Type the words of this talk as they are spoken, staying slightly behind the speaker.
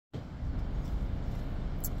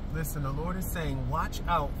Listen, the Lord is saying, watch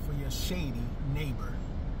out for your shady neighbor.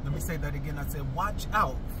 Let me say that again. I said, watch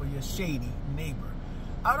out for your shady neighbor.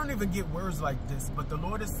 I don't even get words like this, but the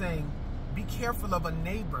Lord is saying, be careful of a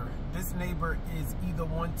neighbor. This neighbor is either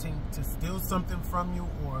wanting to steal something from you,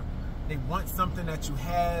 or they want something that you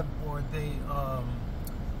have, or they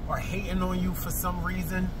are hating on you for some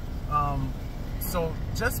reason. So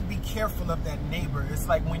just be careful of that neighbor. It's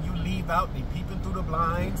like when you leave out, they peeping through the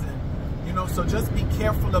blinds, and you know, so just be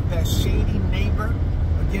careful of that shady neighbor.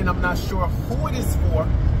 Again, I'm not sure who it is for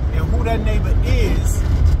and who that neighbor is,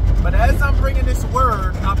 but as I'm bringing this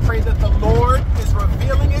word, I pray that the Lord is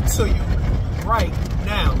revealing it to you right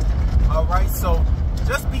now. All right, so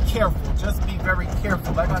just be careful. Just be very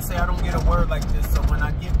careful. Like I say, I don't get a word like this, so when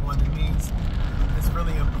I get one, it means it's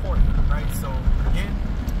really important, right? So again,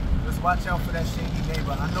 just watch out for that shady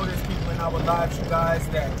neighbor. I know there's people in our lives, you guys,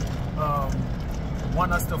 that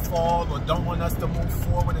want us to fall or don't want us to move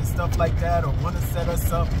forward and stuff like that, or want to set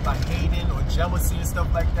us up by hating or jealousy and stuff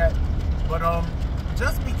like that. But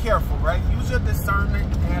just be careful, right? Use your discernment,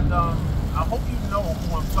 and I hope you know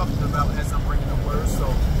who I'm talking about as I'm bringing the word. So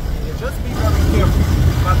yeah, just be very careful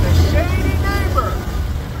about that shady neighbor.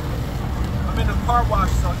 I'm in the car wash,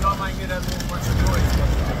 so y'all might hear that little bunch of noise.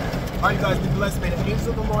 All right, you guys, be blessed. May the angels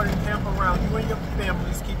of the Lord encamp around you and your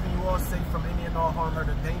families, keeping you all safe from any and all harm, hurt,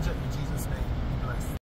 or danger. In Jesus'